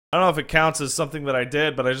I don't know if it counts as something that I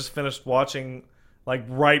did, but I just finished watching, like,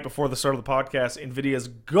 right before the start of the podcast, NVIDIA's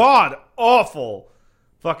god-awful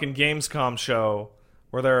fucking Gamescom show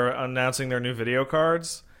where they're announcing their new video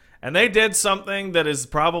cards. And they did something that is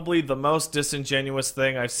probably the most disingenuous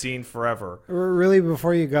thing I've seen forever. Really,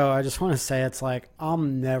 before you go, I just want to say it's like,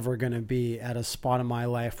 I'm never going to be at a spot in my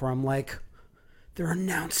life where I'm like, they're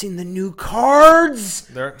announcing the new cards.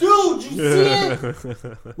 Dude, you see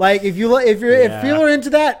it? Like, if people are into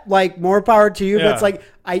that, like, more power to you. But it's like,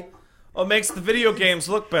 Well, it makes the video games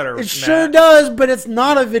look better. It sure does, but it's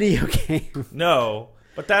not a video game. No,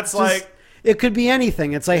 but that's like... It could be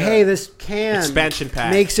anything. It's like, hey, this expansion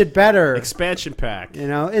pack makes it better. Expansion pack. You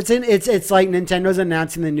know, it's like Nintendo's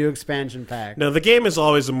announcing the new expansion pack. No, the game is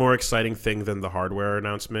always a more exciting thing than the hardware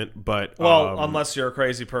announcement. But unless you're a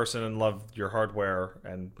crazy person and love your hardware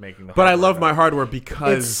and making the. But I love my hardware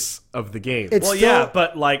because of the game.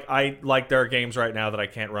 But like there are games right now that I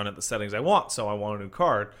can't run at the settings I want, so I want a new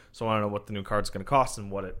card. So I want to know what the new card's going to cost and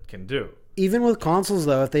what it can do. Even with consoles,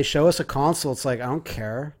 though, if they show us a console, it's like, I don't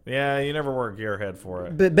care. Yeah, you never were a gearhead for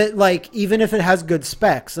it. But like, even if it has good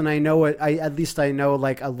specs, and I know it, at least I know,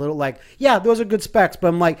 like, a little, like, yeah, those are good specs, but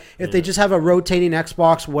I'm like, if they just have a rotating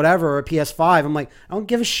Xbox, whatever, or a PS5, I'm like, I don't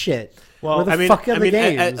give a shit. Well, Where the fuck are the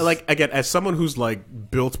games? Like, again, as someone who's,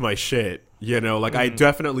 like, built my shit, you know, like, I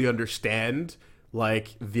definitely understand,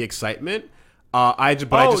 like, the excitement.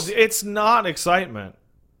 It's not excitement.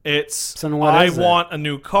 I want a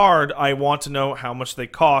new card. I want to know how much they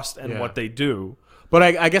cost and what they do. But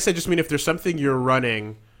I guess I just mean if there's something you're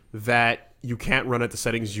running that you can't run at the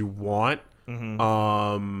settings you want,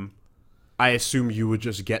 I assume you would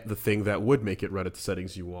just get the thing that would make it run at the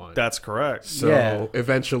settings you want. That's correct. So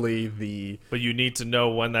eventually But you need to know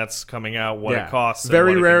when that's coming out, what it costs.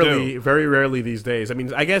 Very rarely these days. I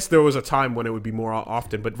mean, I guess there was a time when it would be more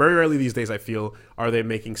often, but very rarely these days I feel are they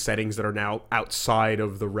making settings that are now outside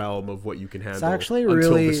of the realm of what you can handle. It's actually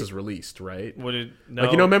until this is released, right? No.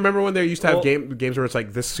 Like, you know, remember when they used to have games where it's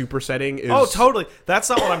like this super setting is... Oh, totally. That's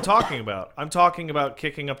not what I'm talking about. I'm talking about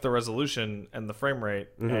kicking up the resolution and the frame rate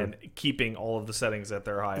and keeping all of the settings at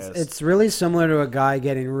their highest. It's really similar to a guy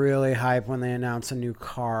getting really hyped when they announce a new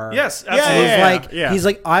car. Yes, absolutely. He's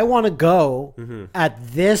like, I want to go at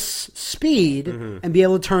this speed and be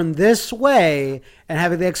able to turn this way and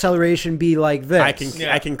have the acceleration be like this.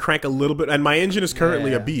 I can crank a little bit, and my engine is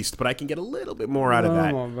currently a beast, but I can get a little bit more out of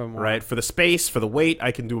that. Right? For the space, for the weight,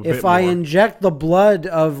 I can do a bit more. If I inject the blood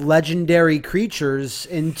of legendary creatures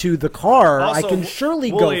into the car, also, I can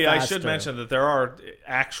surely go faster. I should mention that there are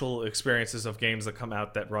actual experiences of games that come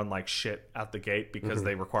out that run like shit out the gate because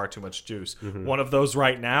they require too much juice. One of those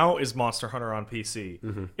right now is Monster Hunter on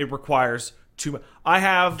PC. It requires too much. I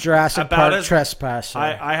have Jurassic Park Trespasser.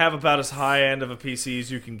 I have about as high end of a PC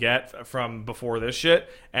as you can get from before this shit,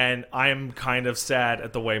 and I am kind of sad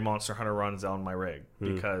at the way Monster Hunter runs on my rig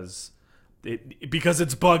because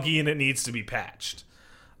it's buggy and it needs to be patched.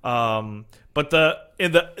 But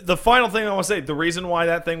the final thing I want to say, the reason why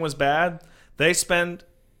that thing was bad, they spend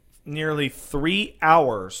nearly 3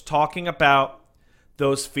 hours talking about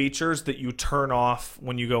those features that you turn off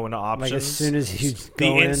when you go into options. Like as soon as you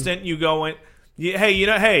go in. Instant you go in. Hey,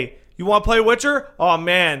 you want to play Witcher? Oh,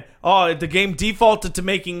 man. Oh, the game defaulted to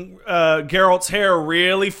making Geralt's hair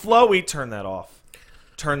really flowy. Turn that off.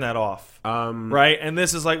 Right? And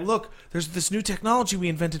this is like, look, there's this new technology we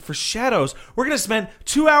invented for shadows. We're going to spend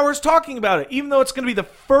 2 hours talking about it, even though it's going to be the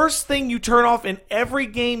first thing you turn off in every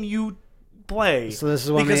game you play. So this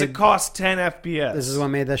is what because it costs 10 FPS. This is what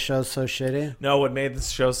made this show so shitty? No, what made this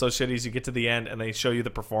show so shitty is you get to the end and they show you the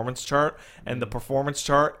performance chart, and the performance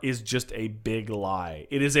chart is just a big lie.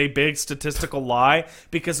 It is a big statistical lie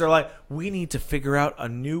because they're like, we need to figure out a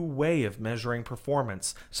new way of measuring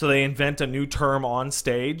performance. So they invent a new term on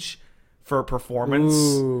stage for performance.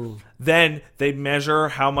 Ooh. Then they measure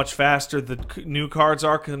how much faster the new cards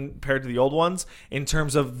are compared to the old ones in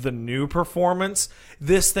terms of the new performance.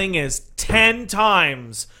 This thing is 10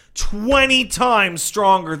 times, 20 times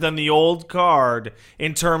stronger than the old card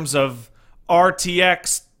in terms of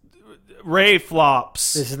RTX ray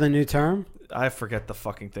flops. This is the new term? I forget the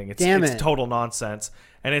fucking thing. It's total nonsense.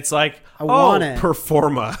 And it's like, I want it.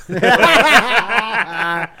 Performa.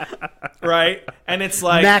 Right? And it's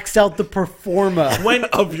like, max out the Performa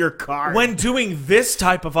of your car. When doing this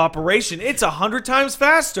type of operation, it's 100 times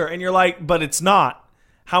faster. And you're like, but it's not.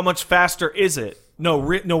 How much faster is it? No,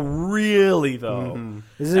 really though.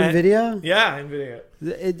 Is it NVIDIA? Yeah, NVIDIA.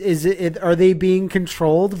 Are they being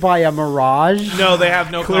controlled by a mirage? No, they have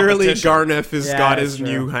no Clearly, competition. Garneth has got his true.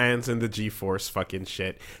 new hands in the GeForce fucking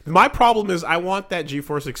shit. My problem is I want that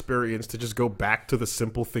GeForce experience to just go back to the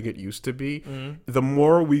simple thing it used to be. The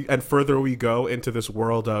more and further we go into this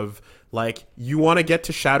world of, like, you want to get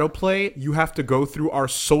to Shadowplay, you have to go through our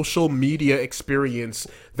social media experience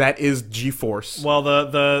that is GeForce. Well,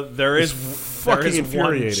 there is fucking one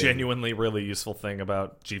infuriating. genuinely really useful thing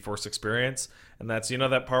about GeForce Experience, and that's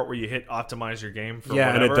that part where you hit optimize your game for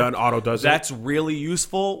and whatever. it auto does That's really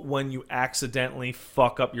useful when you accidentally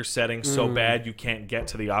fuck up your settings so bad you can't get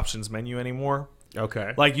to the options menu anymore.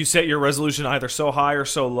 Okay. Like you set your resolution either so high or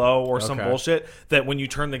so low or some Okay. bullshit that when you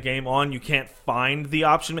turn the game on, you can't find the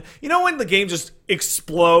option. You know when the game just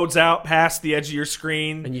explodes out past the edge of your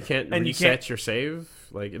screen And you can't reset your save?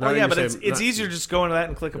 Like, Oh yeah, but it's easier to just go into that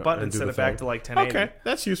and click a button and do instead the of back thing. to like 1080. Okay,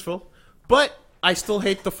 that's useful. But I still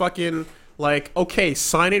hate the fucking, like, okay,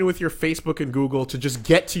 sign in with your Facebook and Google to just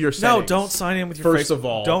get to your settings. No, don't sign in with your First Facebook. of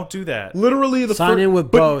all. Don't do that. Literally the Sign in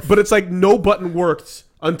with but, both. But it's like no button worked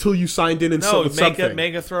until you signed in and No, with make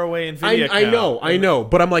something. a throwaway NVIDIA I know.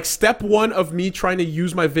 But I'm like, step one of me trying to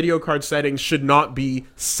use my video card settings should not be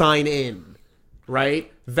sign in,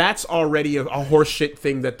 right? That's already a horseshit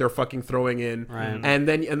thing that they're fucking throwing in. Right. And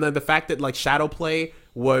then the fact that like Shadowplay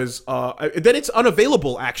was then it's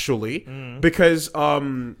unavailable actually because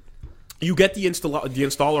you get the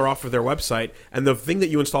installer off of their website, and the thing that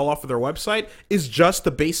you install off of their website is just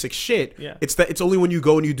the basic shit. Yeah. It's only when you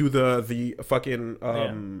go and you do the fucking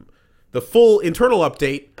the full internal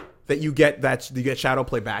update that you get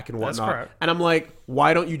Shadowplay back and whatnot. That's correct. And I'm like,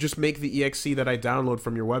 why don't you just make the exe that I download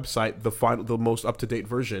from your website the most up to date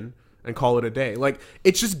version and call it a day? Like,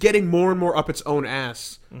 it's just getting more and more up its own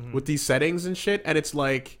ass with these settings and shit. And it's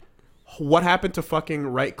like, what happened to fucking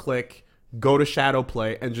right click, go to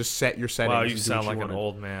Shadowplay, and just set your settings? Wow, and you do sound what like an wanna.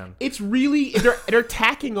 old man. It's really they're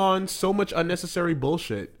tacking on so much unnecessary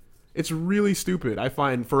bullshit. It's really stupid, I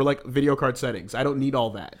find, for like video card settings. I don't need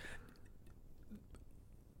all that.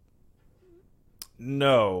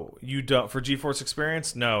 No, you don't. For GeForce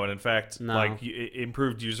Experience, no. And in fact, No. like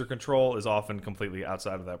improved user control is often completely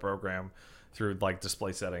outside of that program through like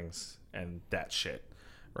display settings and that shit,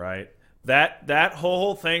 right? That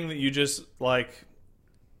whole thing that you just like,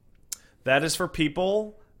 that is for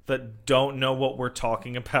people that don't know what we're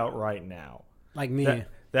talking about right now. Like me.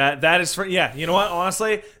 That is for, yeah, you know what,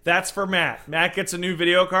 honestly, that's for Matt. Matt gets a new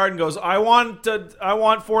video card and goes, I want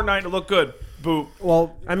Fortnite to look good. Boop.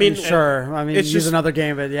 Well, I mean, sure. I mean, it's use just another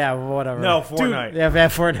game, but yeah, whatever. No, Fortnite. Yeah,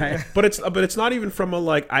 Fortnite. But it's not even from a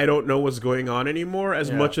like I don't know what's going on anymore as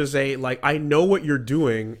Yeah. much as a like I know what you're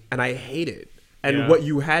doing and I hate it. And Yeah. what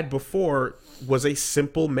you had before was a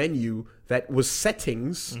simple menu that was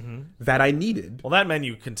settings that I needed. Well, that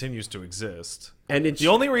menu continues to exist. And it's The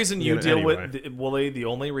only reason you deal anyway. with Wooly, the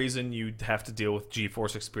only reason you have to deal with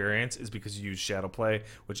GeForce Experience is because you use Shadowplay,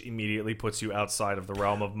 which immediately puts you outside of the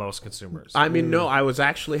realm of most consumers. I mean, no, I was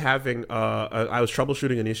actually having I was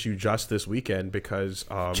troubleshooting an issue just this weekend because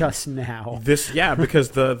Just now. because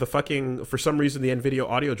the fucking, for some reason, the NVIDIA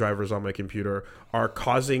audio drivers on my computer are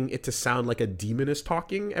causing it to sound like a demon is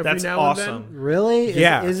talking every That's now awesome. and then. Really?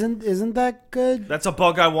 Yeah. Isn't that good? That's a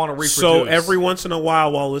bug I want to reproduce. So every once in a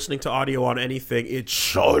while listening to audio on anything, it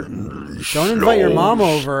suddenly Don't invite your mom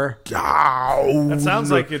over. down. that sounds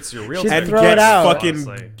like it's your real She'd thing. and throw it gets out. fucking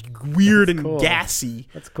Honestly. weird and cool. gassy.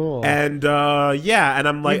 That's cool. And and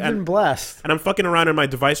I'm like, You've been blessed. and I'm fucking around in my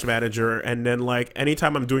device manager, and then like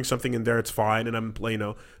anytime I'm doing something in there, it's fine, and I'm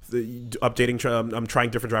updating, I'm trying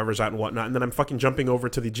different drivers out and whatnot, and then I'm fucking jumping over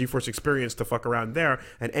to the GeForce Experience to fuck around there,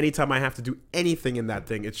 and anytime I have to do anything in that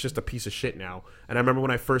thing, it's just a piece of shit now. And I remember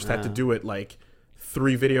when I first had to do it like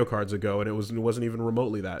 3 video cards ago, and it wasn't even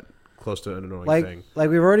remotely that close to an annoying thing. Like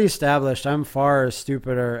we've already established, I'm far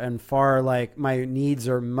stupider and far like my needs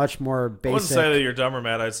are much more I wouldn't basic. say that you're dumb or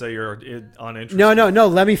mad. I'd say you're uninterested. No.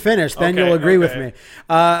 Let me finish. Then Okay, you'll agree with okay.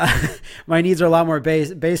 me. My needs are a lot more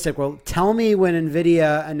basic. Well, tell me when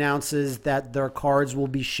NVIDIA announces that their cards will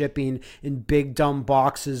be shipping in big dumb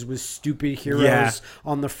boxes with stupid heroes Yeah.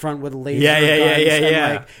 on the front with laser Yeah, guns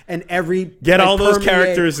yeah. and every Get like, all those permeate.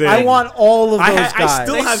 characters in. I want all of those I guys.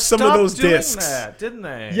 still They have some of stopped those doing discs. that, didn't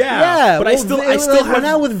they? yeah, but well, I still like, have went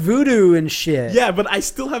out with Voodoo and shit. Yeah, but I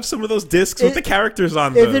still have some of those discs with the characters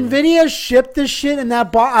on If them. NVIDIA shipped this shit in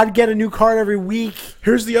that box, I'd get a new card every week.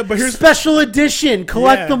 Here's Special edition.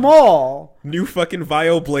 Collect Yeah. them all. new fucking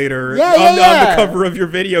Vioblader Yeah, on the cover of your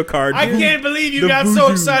video card. I can't believe you got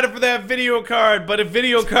so excited for that video card, but if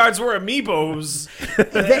video cards were amiibos...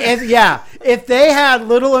 If they had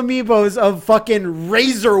little amiibos of fucking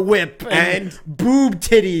Razor Whip and boob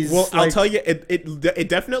titties. Well, I'll tell you, it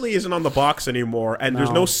definitely isn't on the box anymore, and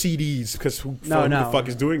there's no CDs, because who the fuck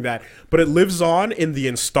is doing that? But it lives on in the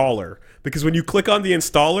installer. Because when you click on the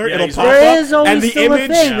installer, it'll pop up, and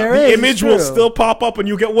the image will still pop up, and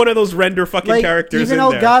you get one of those render fucking characters even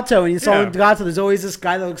in there. Elgato, when you saw Elgato, there's always this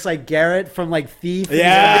guy that looks like Garrett from like Thief.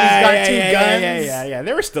 Yeah, he's got two guns. Yeah.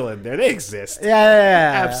 They were still in there. They exist.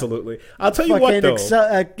 Yeah. Absolutely. I'll tell you what, though.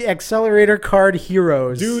 Accelerator card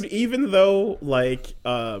heroes. Dude, even though, like,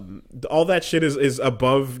 all that shit is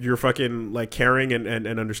above your fucking, like, caring and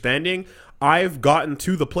understanding, I've gotten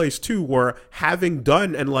to the place too where, having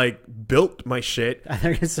done and like built my shit, I'm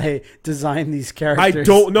gonna say design these characters. I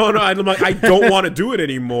don't I'm like, I don't want to do it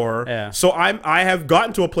anymore. Yeah. So I have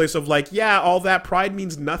gotten to a place of like, all that pride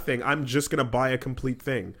means nothing. I'm just gonna buy a complete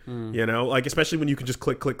thing. You know, like, especially when you can just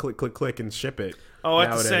click and ship it. Oh, at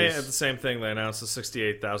the same thing, they announced a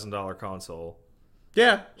 $68,000 console.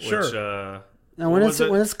 Yeah, sure. Which, now, when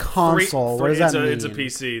it's console, what does that mean? It's a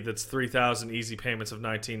PC that's 3,000 easy payments of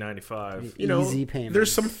 $19.95. You know, easy payments.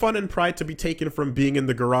 There's some fun and pride to be taken from being in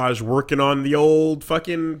the garage working on the old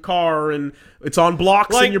fucking car, and it's on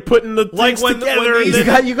blocks, and you're putting the things together.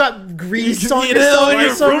 You got grease on your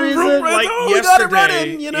for some reason. Like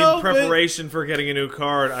yesterday, in preparation for getting a new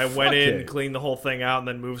card, I went in, cleaned the whole thing out, and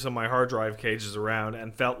then moved some of my hard drive cages around,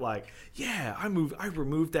 and felt like, I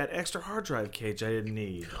removed that extra hard drive cage I didn't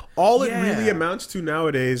need. All it really amounts to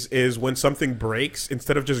nowadays is when something breaks,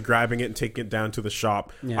 instead of just grabbing it and taking it down to the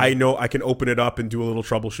shop, I know I can open it up and do a little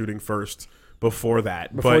troubleshooting first before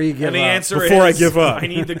that. The answer is, I give up. I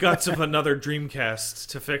need the guts of another Dreamcast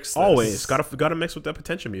to fix this. Always gotta mix with that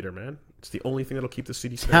potentiometer, man. It's the only thing that'll keep the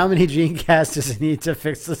CD steady. How many Dreamcasts does it need to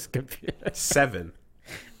fix this computer? 7.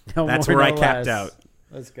 That's where I capped out.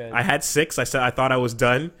 That's good. I had 6. I said I thought I was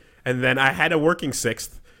done, and then I had a working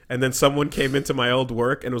 6th. And then someone came into my old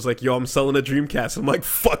work and was like, "Yo, I'm selling a Dreamcast." I'm like,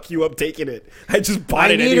 "Fuck you, I'm taking it." I just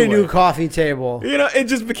bought it anyway. I need a new coffee table. You know, it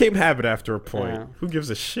just became habit after a point. Yeah. Who gives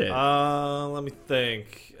a shit? Let me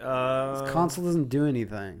think. This console doesn't do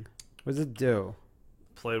anything. What does it do?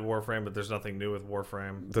 Played Warframe, but there's nothing new with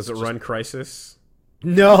Warframe. Does it run Crysis?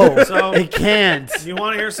 No, so, it can't. You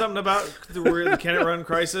want to hear something about can it run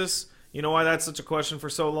Crysis? You know why that's such a question for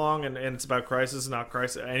so long, and it's about Crysis, not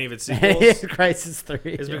Crysis, any of its sequels? Crysis 3.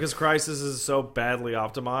 Is because Crysis is so badly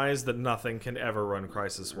optimized that nothing can ever run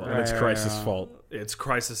Crysis well. And it's Crysis' fault. It's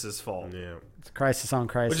Crysis' fault. Yeah. It's Crysis on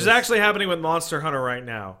Crysis. Which is actually happening with Monster Hunter right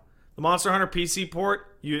now. The Monster Hunter PC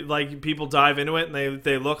port, people dive into it, and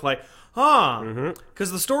they look like,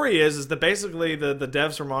 because the story is that basically the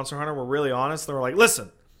devs for Monster Hunter were really honest. They were like,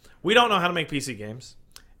 listen, we don't know how to make PC games,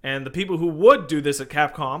 and the people who would do this at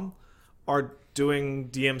Capcom are doing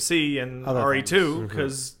DMC and RE2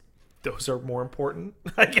 because those are more important,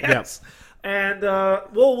 I guess. Yep. And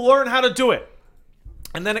we'll learn how to do it.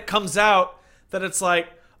 And then it comes out that it's like,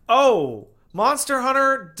 oh, Monster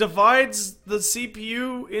Hunter divides the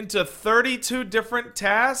CPU into 32 different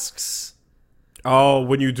tasks. Oh,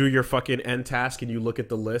 when you do your fucking end task and you look at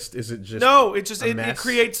the list, is it just no? It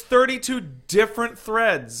creates 32 different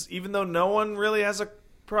threads, even though no one really has a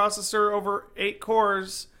processor over 8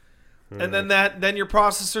 cores. And then your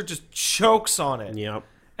processor just chokes on it. Yep.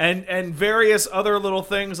 And various other little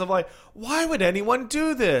things of like, why would anyone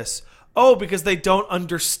do this? Oh, because they don't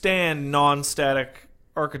understand non-static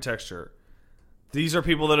architecture. These are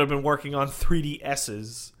people that have been working on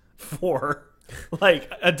 3DSs for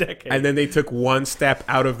like a decade. And then they took one step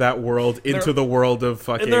out of that world into the world of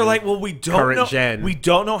fucking. And they're like, well, we don't know. Gen. We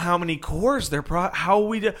don't know how many cores they're how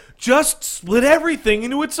we just split everything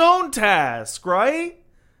into its own task, right?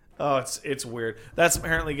 Oh, it's weird. That's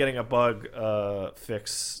apparently getting a bug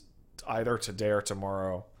fix either today or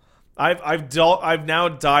tomorrow. I've now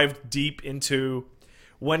dived deep into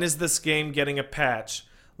when is this game getting a patch.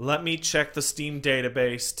 Let me check the Steam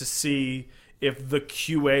database to see if the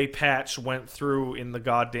QA patch went through in the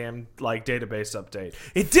goddamn database update.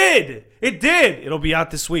 It did. It'll be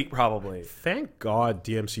out this week probably. Thank God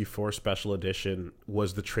DMC4 Special Edition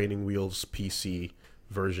was the Training Wheels PC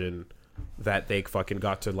version that they fucking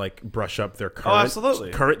got to brush up their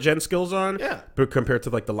current gen skills on. Yeah. But compared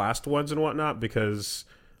to the last ones and whatnot, because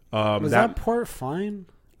was that port fine?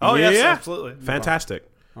 Oh yes, absolutely. Fantastic.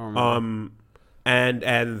 And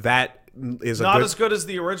that is not as good as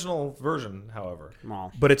the original version, however.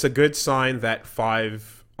 No. But it's a good sign that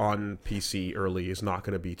 5 on PC early is not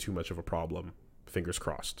going to be too much of a problem. Fingers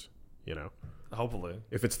crossed, you know. Hopefully.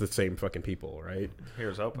 If it's the same fucking people, right?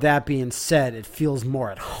 Here's hoping. That being said, it feels more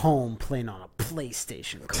at home playing on a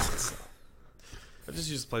PlayStation console. I just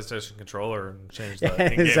use the PlayStation controller and change the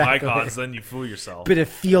in-game Exactly. icons, then you fool yourself. But it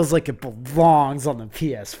feels like it belongs on the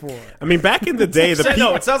PS4. I mean, back in the day,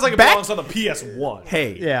 No, it sounds like it belongs on the PS1.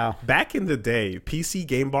 Hey, Yeah. back in the day, PC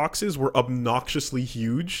game boxes were obnoxiously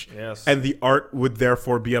huge. Yes. And the art would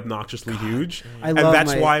therefore be obnoxiously huge. I And love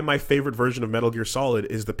that's my- why my favorite version of Metal Gear Solid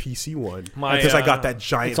is the PC one. My, Because I got that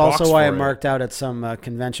giant It's box also why I for it. marked out at some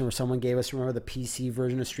convention where someone gave us, remember the PC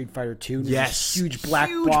version of Street Fighter 2? And it was Yes. a huge black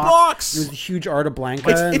Huge box. box. It was a huge Arta Blanca.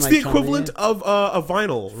 It's, and, it's like, the equivalent Chun-Li. of a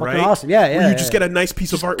vinyl, right? awesome. Yeah, Where yeah, you just yeah. get a nice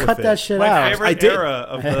piece of art Cut with that it. shit My out. I favorite did. era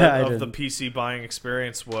of I the didn't. PC buying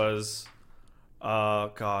experience was,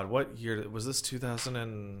 God, what year was this? 2000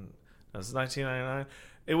 and it was 1999.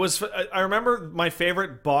 It was. I remember my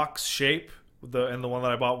favorite box shape. The one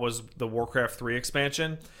that I bought was the Warcraft 3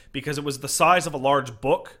 expansion because it was the size of a large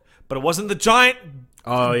book, but it wasn't the giant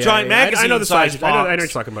magazine. I know the size size. I know what box. you're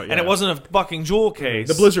talking about. Yeah. And it wasn't a fucking jewel case.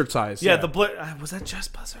 the Blizzard size. Yeah, was that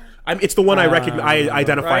just Blizzard? It's the one I recognize. I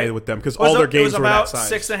identify Right. with them because It was all their it games was were about that size.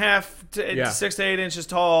 6 to 8 inches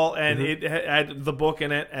tall, and it had the book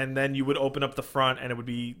in it, and then you would open up the front, and it would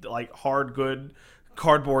be like hard good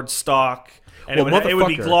cardboard stock, and it would be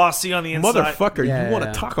motherfucker. glossy on the inside. Motherfucker, Yeah, you want to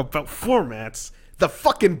yeah. talk about formats? The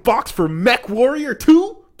fucking box for Mech Warrior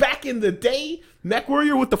 2 back in the day? Mech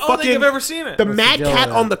Warrior with the I don't fucking... think I've ever seen it. The What's Mad the deal Cat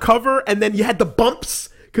with on that? the cover, and then you had the bumps,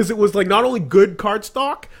 because it was like not only good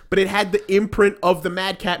cardstock, but it had the imprint of the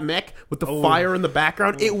Mad Cat mech with the fire in the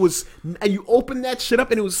background. It was... And you opened that shit up,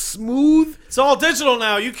 and it was smooth. It's all digital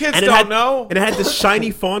now. You kids And it don't had, know. And it had this shiny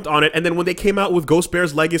font on it, and then when they came out with Ghost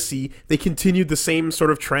Bear's Legacy, they continued the same sort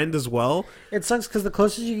of trend as well. It sucks because the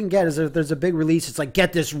closest you can get is if there's a big release. It's like,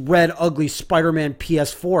 get this red, ugly Spider-Man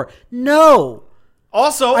PS4. No!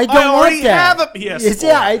 Also, I don't already want that. have a PS4. It's,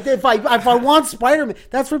 yeah, if I want Spider-Man,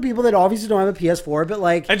 that's for people that obviously don't have a PS4. But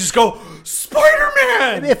like, and just go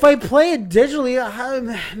Spider-Man. if I play it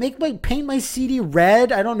digitally, paint my CD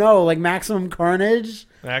red. I don't know, like Maximum Carnage.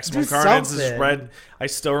 Maximum Do Carnage is something. red. I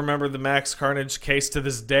still remember the Max Carnage case to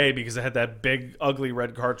this day because it had that big, ugly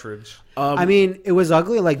red cartridge. I mean, it was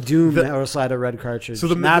ugly like Doom also had a red cartridge. So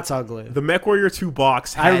that's ugly. The Mech Warrior 2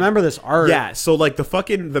 box had, I remember this art. Yeah, so like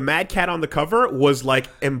the Mad Cat on the cover was like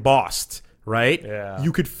embossed, right? Yeah.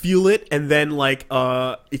 You could feel it, and then like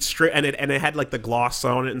it's straight, and it had like the gloss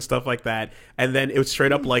on it and stuff like that, and then it was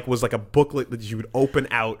straight up like was like a booklet that you would open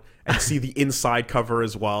out and see the inside cover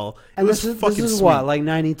as well. And it was this fucking is sweet. what, like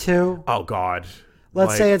 92? Oh God. Let's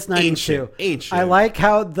Like, say it's 92. Ancient. I like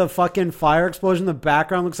how the fucking fire explosion in the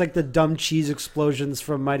background looks like the dumb cheese explosions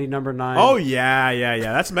from Mighty Number 9. Oh yeah.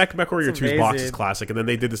 That's Mech Warrior 2's box is amazing. classic, and then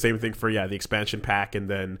they did the same thing for the expansion pack, and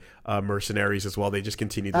then Mercenaries as well. They just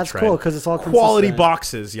continued That's the trend. cool, 'cause it's all quality consistent.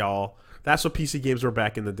 boxes, y'all. That's what PC games were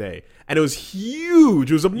back in the day, and it was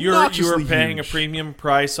huge. It was You obnoxiously were paying huge. a premium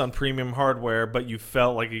price on premium hardware, but you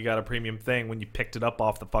felt like you got a premium thing when you picked it up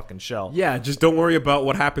off the fucking shelf. Yeah, just don't worry about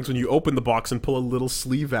what happens when you open the box and pull a little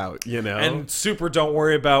sleeve out. You know, And super don't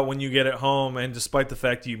worry about when you get it home, and despite the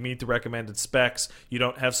fact you meet the recommended specs, you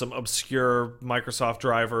don't have some obscure Microsoft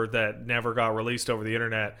driver that never got released over the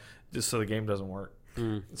internet just so the game doesn't work. So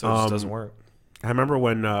it just doesn't work. I remember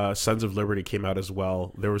when Sons of Liberty came out as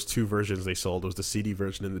well. There was two versions they sold. It was the CD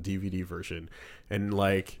version and the DVD version. And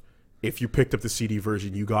like, if you picked up the CD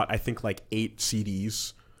version, you got I think like 8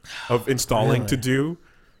 CDs of installing to do.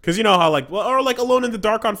 Because you know how like Alone in the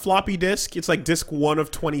Dark on floppy disk. It's like disc 1 of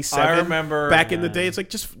 27. I remember back in the day. It's like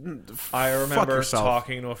just I fuck remember yourself.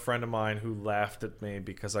 talking to a friend of mine who laughed at me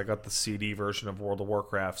because I got the CD version of World of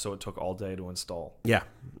Warcraft, so it took all day to install. Yeah.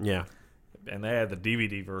 And they had the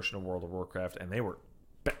DVD version of World of Warcraft, and they were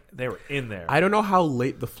in there. I don't know how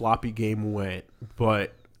late the floppy game went,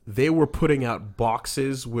 but they were putting out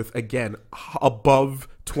boxes with, again, above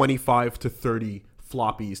 25 to 30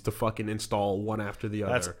 floppies to fucking install one after the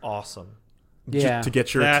other. That's awesome. Yeah. To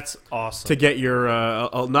get your That's awesome. to get your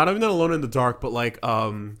not even Alone in the Dark, but like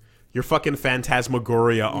your fucking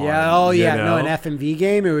Phantasmagoria on. Yeah, oh you yeah, know? no, an FMV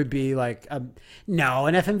game, it would be like, no,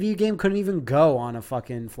 an FMV game couldn't even go on a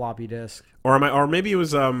fucking floppy disk. or maybe it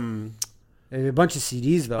was It'd be a bunch of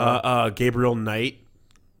CDs though. Gabriel Knight.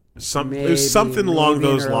 It Maybe- was something along maybe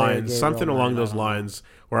an those earlier lines. Gabriel Something along Knight, those I don't know. lines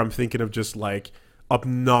where I'm thinking of just like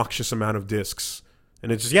obnoxious amount of discs.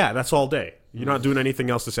 And it's just, that's all day. You're not doing anything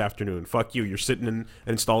else this afternoon. Fuck you. You're sitting and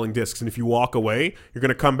installing discs. And if you walk away, you're going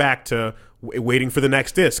to come back to waiting for the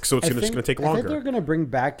next disc. So it's just going to take I think longer. they're gonna bring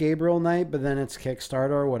back Gabriel Knight, but then it's Kickstarter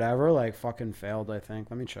or whatever. Like fucking failed. I think.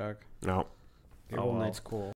 Let me check. No. Gabriel well. Knight's cool.